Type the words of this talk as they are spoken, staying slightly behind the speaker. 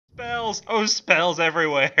Spells! Oh, spells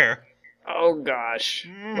everywhere! Oh gosh.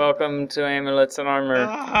 Welcome to Amulets and Armor.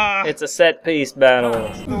 Ah, It's a set-piece battle.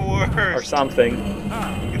 it's the worst! Or something.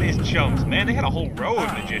 Look at these chumps. Man, they had a whole row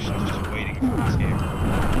of magicians just waiting for us here.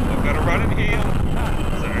 I've got to run and heal.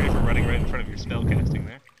 Sorry for running right in front of your spellcasting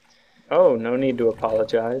there. Oh, no need to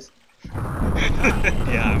apologize.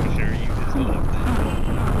 Yeah, I'm sure you just loved that.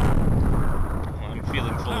 Well, I'm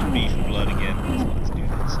feeling full of beef and blood again, so let's do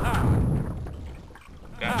this.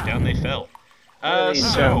 God, down they fell.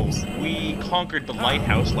 So, we conquered the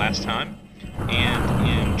lighthouse last time, and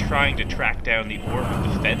in trying to track down the orb of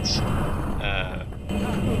defense,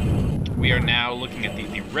 we are now looking at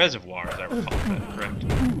the reservoir, as I recall. Is that correct?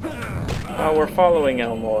 We're following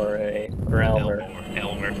Elmore, or Elmer.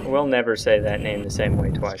 Elmer. We'll never say that name the same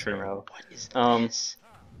way twice in a row. What is this?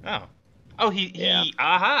 Oh, he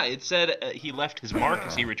aha, it said he left his mark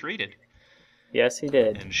as he retreated. Yes, he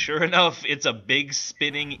did. And sure enough, it's a big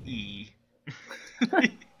spinning E.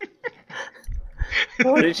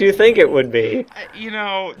 What did you think it would be? You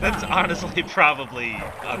know, that's honestly probably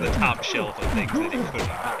on the top shelf of things that he could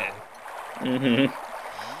have been.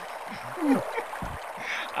 Mm-hmm.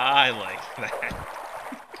 I like that.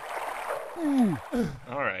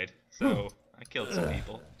 Alright, so I killed some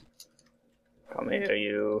people. Come here,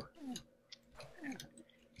 you.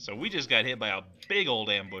 So we just got hit by a big old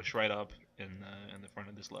ambush right up in the front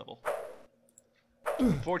of this level.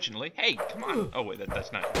 Unfortunately, hey, come on. Oh wait,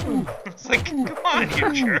 that's not. It's like, come on,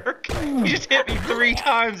 you jerk! You just hit me 3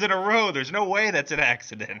 times in a row. There's no way that's an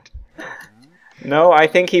accident. No, I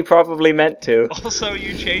think he probably meant to. Also,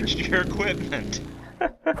 you changed your equipment.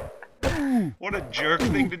 What a jerk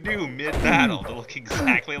thing to do mid-battle, to look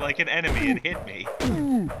exactly like an enemy and hit me.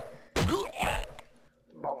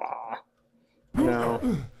 No.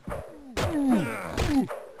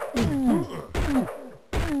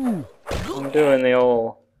 I'm doing the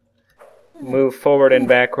old move forward and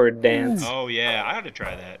backward dance. Oh yeah, I ought to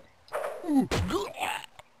try that.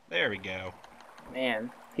 There we go. Man,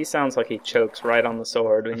 he sounds like he chokes right on the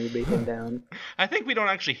sword when you beat him down. I think we don't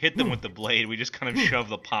actually hit them with the blade, we just kind of shove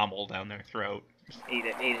the pommel down their throat. Eat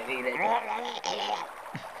it, eat it, eat it.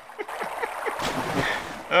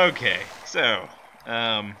 Okay, so,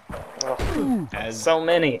 so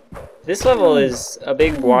many. This level is a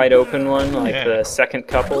big wide open one, like the second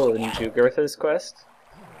couple in Jugurtha's quest.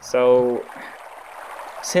 So,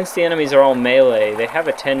 since the enemies are all melee, they have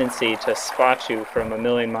a tendency to spot you from a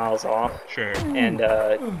million miles off. Sure. And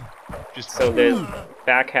so the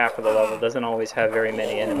back half of the level doesn't always have very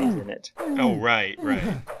many enemies in it. Oh, right, right.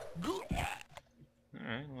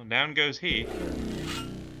 Alright, well, down goes he.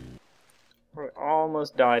 I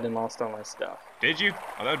almost died and lost all my stuff. Did you?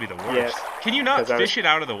 Oh, that would be the worst. Yes. Can you not fish it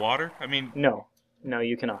out of the water? I mean... No. No,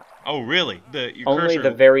 you cannot. Oh, really? Your Only cursor...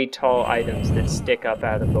 the very tall items that stick up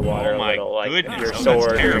out of the water a little, like your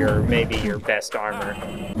sword or maybe your best armor.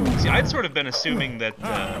 See, I'd sort of been assuming that...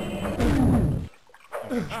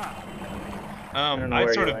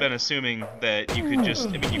 I'd sort of been assuming that you could just...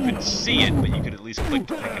 I mean, you could see it, but you could at least click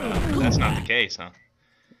to pick it up. That's not the case, huh?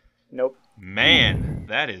 Nope. Man,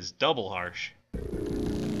 that is double harsh.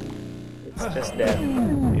 It's just death.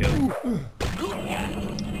 Yep.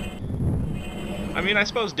 I mean, I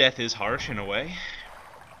suppose death is harsh in a way.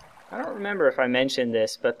 I don't remember if I mentioned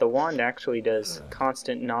this, but the wand actually does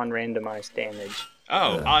constant non-randomized damage.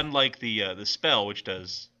 Oh, unlike the spell, which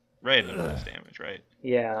does randomized damage, right?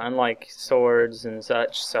 Yeah, unlike swords and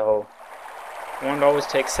such, so the wand always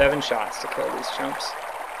takes 7 shots to kill these chumps.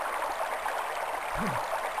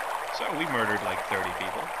 So we murdered like 30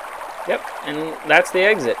 people. Yep, and that's the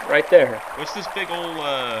exit, right there. What's this big old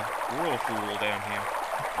whirlpool down here?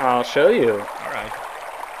 I'll show you. Alright.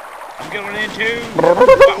 I'm going in too!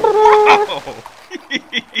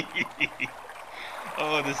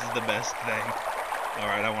 Oh, this is the best thing.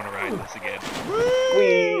 Alright, I want to ride this again.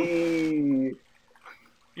 Whee!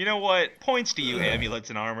 You know what? Points to you, Amulets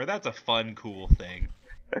and Armor. That's a fun, cool thing.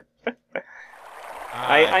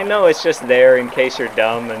 I know it's just there in case you're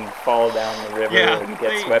dumb and fall down the river and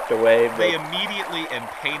get swept away. But they immediately and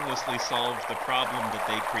painlessly solved the problem that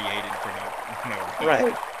they created for no reason.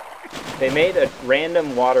 Right. They made a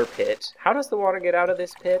random water pit. How does the water get out of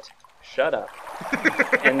this pit? Shut up.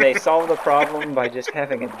 And they solved the problem by just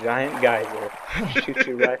having a giant geyser shoot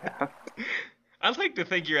you right out. I'd like to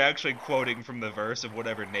think you're actually quoting from the verse of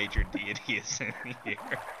whatever nature deity is in here.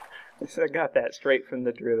 I got that straight from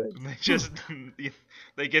the druid.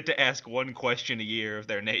 They get to ask one question a year of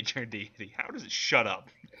their nature deity. How does it shut up?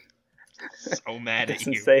 So mad at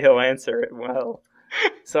you. Doesn't say he'll answer it well.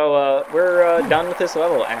 So we're done with this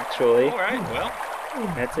level, actually. All right. Well,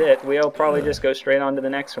 That's it. We'll probably just go straight on to the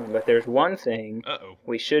next one. But there's one thing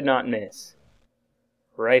we should not miss.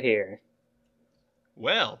 Right here.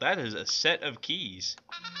 Well, that is a set of keys.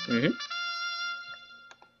 Mm-hmm.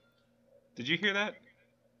 Did you hear that?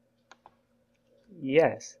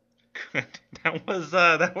 Yes.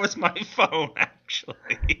 That was my phone,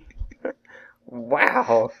 actually.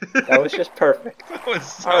 Wow. That was just perfect. That was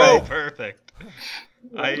so perfect.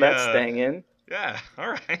 Well, that's staying in. Yeah,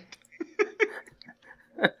 alright.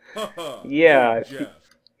 Yeah. Jeff.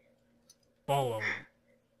 Follow me.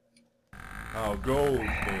 I'll go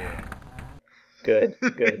there. Good.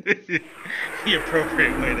 The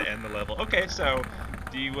appropriate way to end the level. Okay, so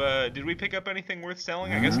did we pick up anything worth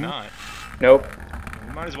selling? I guess not. Nope.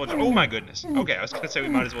 We might as well. Oh my goodness. Okay, I was gonna say we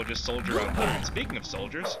might as well just soldier on home. Speaking of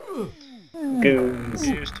soldiers, Goons.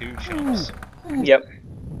 here's 2 chumps. Yep.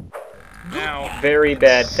 Now, very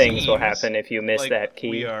bad things will happen if you miss like that key.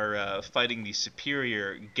 We are fighting the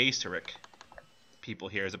superior Gaiseric people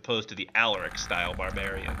here, as opposed to the Alaric style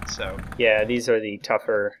barbarians. So yeah, these are the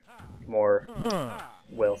tougher, more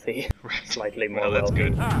wealthy, slightly more wealthy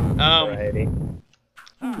variety.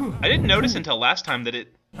 I didn't notice until last time that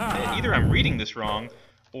either I'm reading this wrong,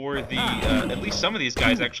 or the at least some of these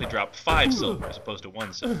guys actually drop 5 silver as opposed to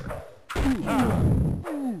 1 silver.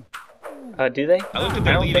 Do they? I looked at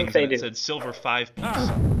their leadings and it said silver 5 piece.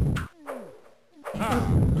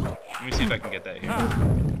 Let me see if I can get that here.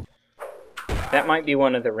 That might be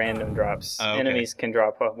one of the random drops. Oh, okay. Enemies can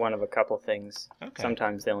drop one of a couple things. Okay.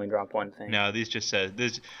 Sometimes they only drop one thing. No, these just says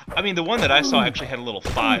this. I mean, the one that I saw actually had a little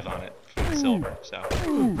 5 on it, silver. So.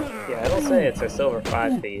 Yeah, it'll say it's a silver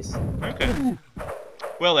 5 piece. Okay.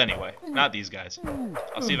 Well, anyway, not these guys.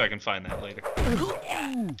 I'll see if I can find that later.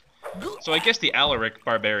 So I guess the Alaric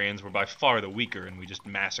barbarians were by far the weaker, and we just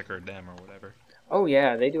massacred them or whatever. Oh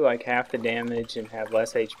yeah, they do like half the damage and have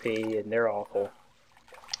less HP, and they're awful.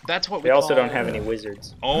 That's what we They also call... don't have any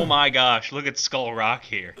wizards. Oh my gosh, look at Skull Rock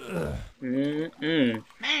here. Man.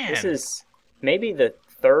 This is maybe the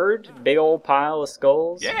 3rd big old pile of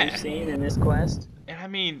skulls we've seen in this quest. And I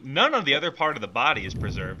mean, none of the other part of the body is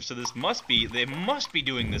preserved, so they must be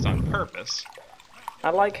doing this on purpose. I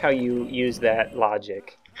like how you use that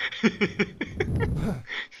logic.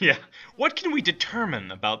 Yeah. What can we determine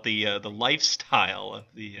about the lifestyle of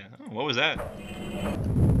the... oh, what was that?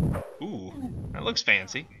 Ooh, that looks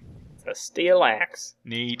fancy. It's a steel axe.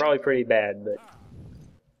 Neat. It's probably pretty bad, but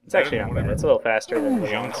it's actually not bad. It's a little faster than the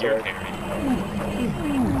longsword.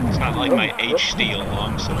 It's not like my H-steel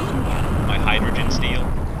longsword. My hydrogen steel.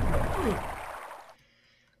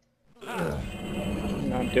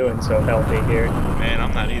 Not doing so healthy here. Man,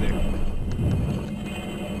 I'm not either.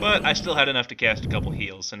 But I still had enough to cast a couple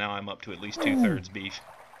heals, so now I'm up to at least 2/3 beef.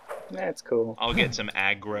 That's cool. I'll get some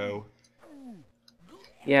aggro.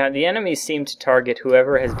 Yeah, the enemies seem to target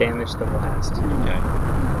whoever has damaged them last.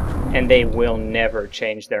 Okay. And they will never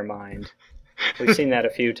change their mind. We've seen that a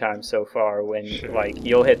few times so far when, like,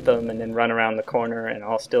 you'll hit them and then run around the corner and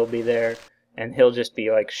I'll still be there, and he'll just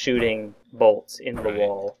be, like, shooting bolts in the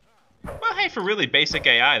wall. Well, hey, for really basic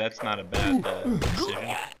AI, that's not a bad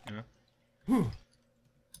decision, you know?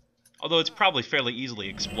 Although it's probably fairly easily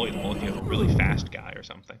exploitable if you have a really fast guy or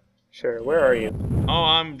something. Sure, where are you? Oh,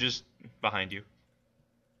 I'm just behind you.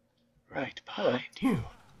 Right behind you.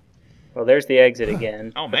 Well, there's the exit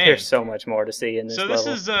again. Oh man, there's so much more to see in this level.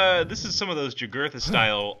 So this is some of those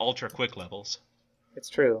Jugurtha-style ultra quick levels. It's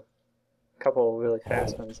true. A couple really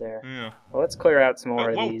fast ones there. Yeah. Well, let's clear out some more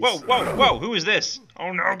of these. Whoa! Who is this?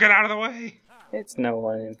 Oh no! Get out of the way! It's no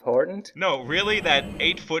one important. No, really, that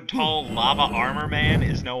 8-foot-tall lava armor man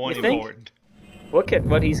is no one important. Look at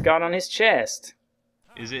what he's got on his chest.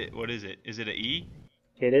 Is it? What is it? Is it an E?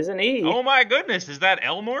 It is an E. Oh my goodness! Is that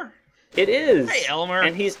Elmore? It is! Hey, Elmer!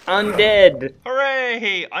 And he's undead!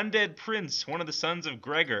 Hooray! Undead Prince, one of the sons of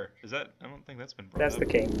Gregor. Is that... I don't think that's been brought up. That's the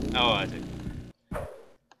king. Oh, I see.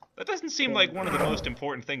 That doesn't seem like one of the most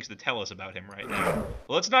important things to tell us about him right now.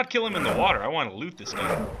 Well, let's not kill him in the water. I want to loot this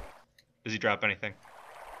guy. Does he drop anything?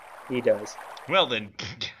 He does. Well then,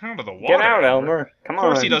 get out of the water. Get out, Elmer. Come on.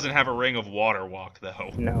 Of course he doesn't have a ring of water walk,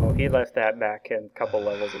 though. No, he left that back a couple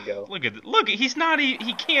levels ago. Look, he's not,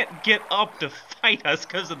 he can't get up to fight us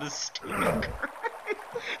because of the stupid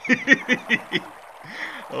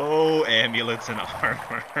Oh, amulets and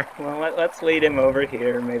armor. Well, let's lead him over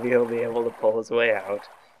here. Maybe he'll be able to pull his way out.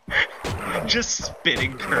 Just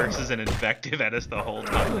spitting curses and invective at us the whole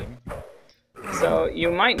time. So,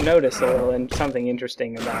 you might notice a little something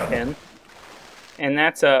interesting about him. And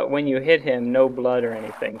that's when you hit him, no blood or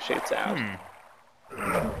anything shoots out.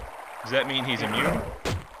 Does that mean he's immune?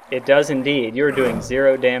 It does indeed. You're doing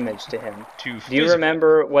 0 damage to him. Do you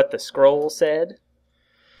remember what the scroll said?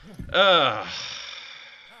 Yeah.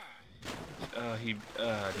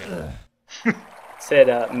 It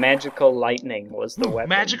said magical lightning was the weapon.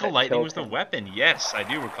 Magical lightning was the him. weapon. Yes, I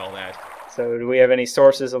do recall that. So do we have any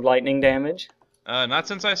sources of lightning damage? Not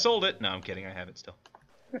since I sold it. No, I'm kidding. I have it still.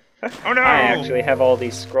 Oh no! I actually have all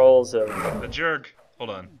these scrolls of A jerk.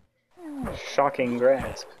 Hold on. shocking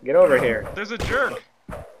grasp. Get over here. There's a jerk.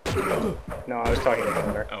 No, I was talking to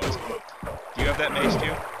Elmer. Oh, I see. Do you have that mace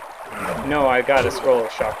too? No, I got a scroll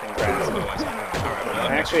of shocking grasp. Oh, I see. Alright, well,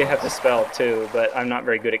 I actually have the spell too, but I'm not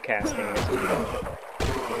very good at casting it.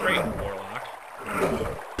 Great, Warlock.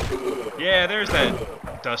 Yeah, there's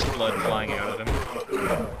that dust blood flying out of him.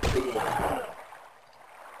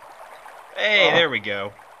 Hey, there we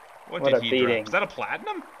go. What What did a he beating. drop? Is that a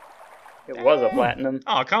platinum? It was a platinum.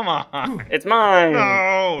 Oh, come on. It's mine!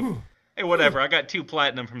 No! Hey, whatever. I got 2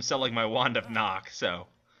 platinum from selling my Wand of Knock, so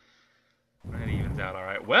that evens out all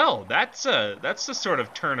right. Well, that's the sort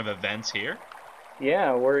of turn of events here.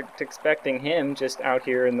 Yeah, we're expecting him just out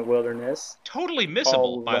here in the wilderness. Totally missable,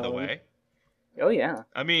 All by the alone. way. Oh yeah.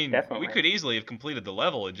 I mean, Definitely. we could easily have completed the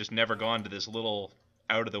level and just never gone to this little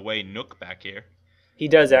out-of-the-way nook back here. He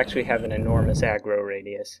does actually have an enormous aggro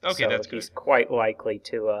radius. Okay, so that's he's good. quite likely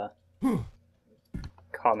to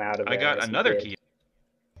come out of I there. got as he another did. key.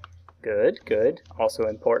 Good, good. Also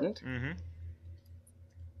important. Mm-hmm.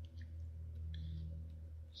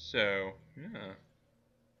 So, yeah.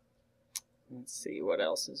 Let's see what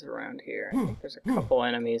else is around here. I think there's a couple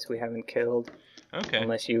enemies we haven't killed. Okay.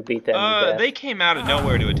 Unless you beat them to death. They came out of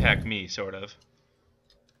nowhere to attack me, sort of.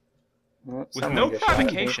 Well, With someone no just shot me.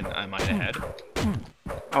 provocation, I might add.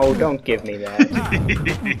 Oh, don't give me that.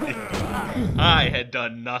 I had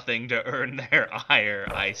done nothing to earn their ire,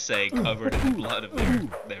 I say, covered in the blood of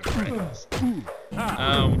their friends.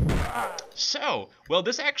 Well,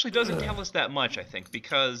 this actually doesn't tell us that much, I think,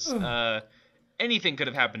 because anything could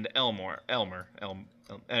have happened to Elmer.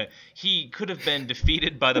 He could have been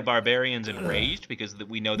defeated by the barbarians and raised, because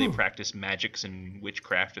we know they practice magics and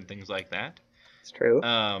witchcraft and things like that. It's true.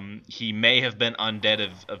 He may have been undead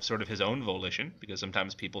of sort of his own volition, because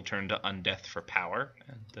sometimes people turn to undeath for power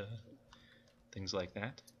and things like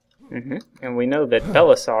that. And we know that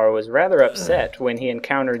Belisar was rather upset when he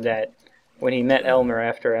encountered that, when he met Elmer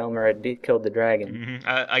after Elmer had killed the dragon.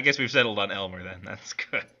 I guess we've settled on Elmer then. That's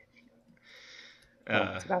good.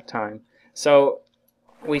 Well, it's about time. So,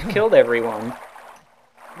 we've killed everyone.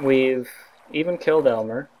 We've even killed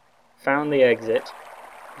Elmer. Found the exit.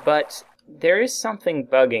 But there is something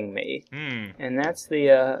bugging me. And that's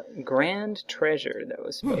the grand treasure that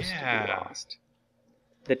was supposed to be lost.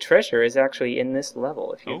 The treasure is actually in this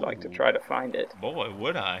level, if you'd like to try to find it. Boy,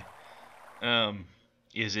 would I.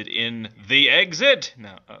 Is it in the exit?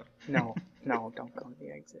 No. No, don't go to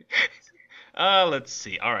the exit. Let's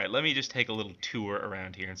see. All right, let me just take a little tour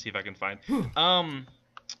around here and see if I can find.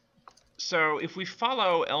 So if we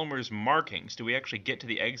follow Elmer's markings, do we actually get to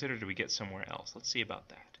the exit or do we get somewhere else? Let's see about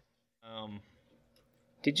that.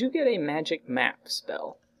 Did you get a magic map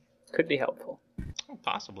spell? Could be helpful. Oh,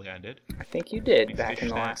 possibly I did. I think you did Let me back fish in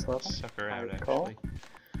the that last level. sucker I out, recall. actually.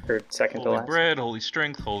 Or second to Holy last. bread, holy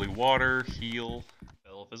strength, holy water, heal,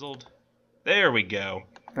 spell fizzled. There we go.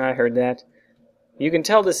 I heard that. You can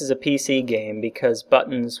tell this is a PC game because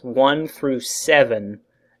buttons 1 through 7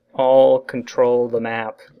 all control the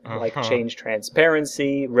map, like change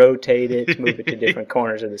transparency, rotate it, move it to different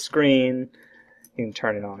corners of the screen. You can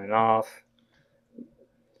turn it on and off.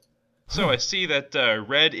 So I see that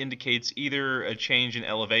red indicates either a change in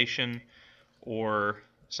elevation or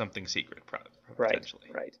something secret, potentially.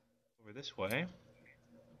 Right. Over this way.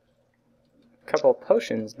 A couple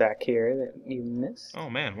potions back here that you missed. Oh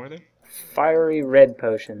man, where are they? Fiery red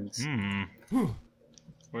potions. Where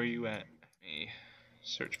are you at? Let me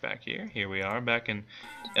search back here. Here we are, back in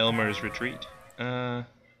Elmer's retreat.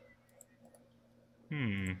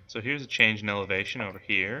 So here's a change in elevation over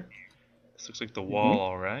here. This looks like the wall,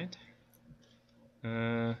 all right.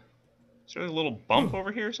 Is there a little bump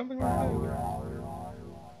over here or something like that?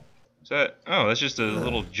 Is that... Oh, that's just a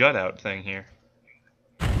little jut out thing here.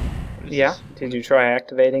 Yeah, did you try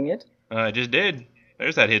activating it? I just did.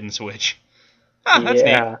 There's that hidden switch. Ah, that's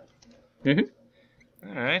neat.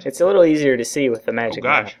 Alright. It's a little easier to see with the magic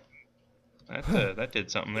map. That did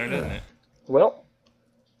something there, didn't it? Well,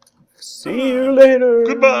 see you later.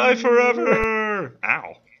 Goodbye forever!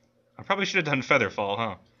 Ow. I probably should have done Featherfall,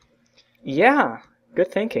 huh? Yeah,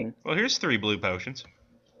 good thinking. Well, here's 3 blue potions.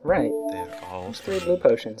 Right. They're all There's 3 blue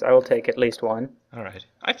potions. I will take at least 1. Alright.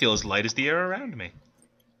 I feel as light as the air around me.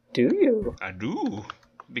 Do you? I do.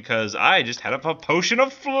 Because I just had up a potion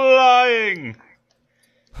of flying!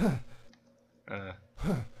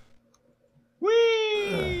 Whee!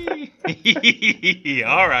 Whee!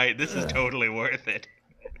 All right, this is totally worth it.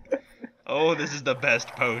 Oh, this is the best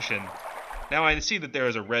potion. Now I see that there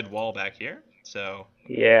is a red wall back here, so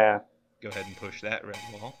Yeah. go ahead and push that red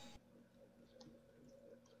wall.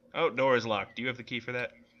 Oh, door is locked. Do you have the key for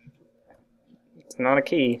that? It's not a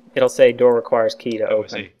key. It'll say door requires key to Oh, I open.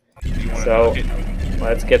 see. Do you want to So, knock it?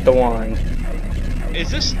 let's get the wand.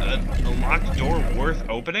 Is this a locked door worth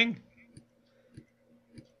opening?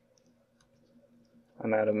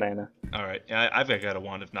 I'm out of mana. All right, I've got a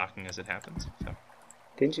wand of knocking as it happens. So.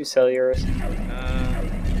 Didn't you sell yours?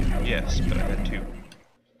 Yes, but I had two.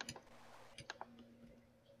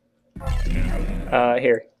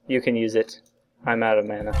 Here. You can use it. I'm out of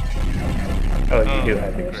mana. Oh, you do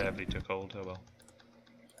have yours. Gravity took hold. Oh well.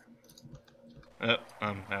 Oh,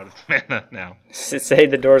 I'm out of mana now. Does it say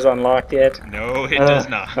the door's unlocked yet? No, it does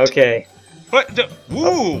not. Okay. What?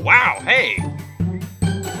 Woo! Wow! Hey!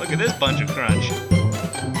 Look at this bunch of crunch.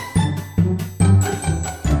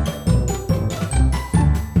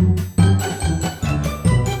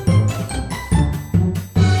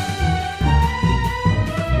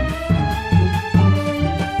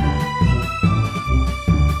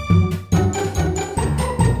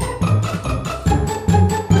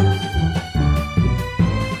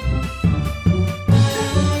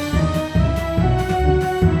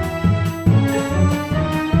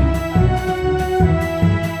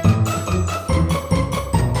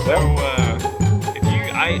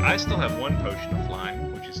 I still have one potion of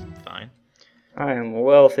flying, which is fine. I am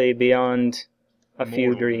wealthy beyond a few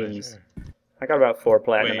Mortal dreams. measure. I got about 4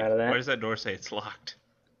 platinum Wait, out of why that. does that door say it's locked?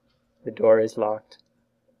 The door is locked.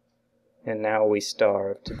 And now we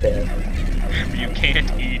starve to death. You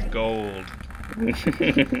can't eat gold.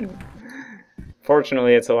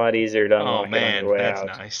 Fortunately, it's a lot easier to unlock Oh man, it on your way that's out.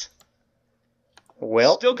 nice.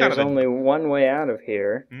 Well, Still kind there's of a- only one way out of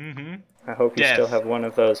here. Mm-hmm. I hope you Death. still have one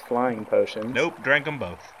of those flying potions. Nope, drank them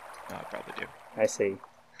both. Oh, I probably do. I see.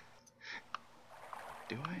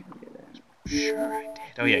 Do I? Sure I did.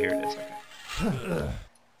 Oh yeah, here it is. Okay.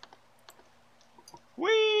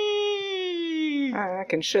 Whee! I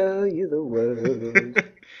can show you the world.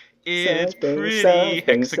 It's Something, pretty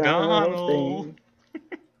something, hexagonal. something.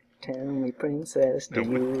 Tell me, princess, do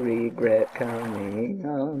No. you regret coming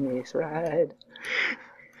on this ride?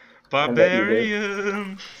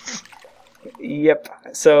 Barbarian. Yep.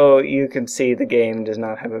 So you can see the game does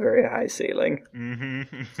not have a very high ceiling.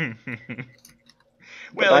 Mm-hmm.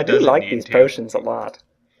 But I do like these potions a lot.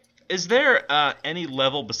 Is there any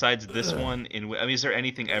level besides this one I mean, is there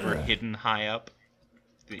anything ever hidden high up?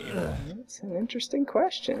 That's an interesting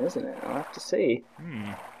question, isn't it? I'll have to see.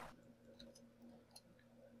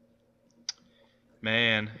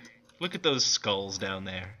 Man, look at those skulls down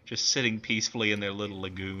there, just sitting peacefully in their little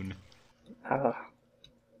lagoon. Oh,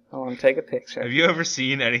 I want to take a picture. Have you ever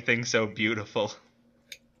seen anything so beautiful?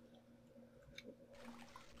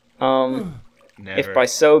 Never. If by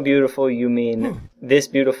so beautiful you mean this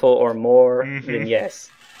beautiful or more, then yes.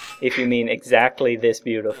 If you mean exactly this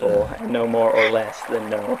beautiful, and no more or less, then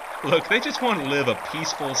no. Look, they just want to live a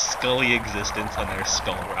peaceful, scully existence on their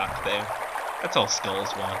skull rock there. That's all skulls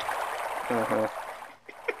want. Uh-huh.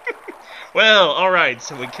 Well, alright,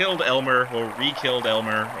 so we killed Elmer, or re-killed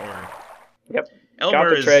Elmer, or... Yep. Elmer Got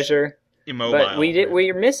the is treasure. immobile. But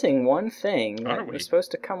we're missing one thing Are that we? was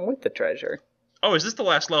supposed to come with the treasure. Oh, is this the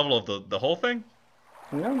last level of the whole thing?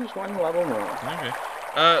 No, there's one level more. Okay.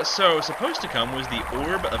 So supposed to come was the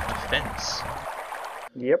Orb of Defense.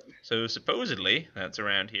 Yep. So supposedly, that's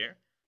around here.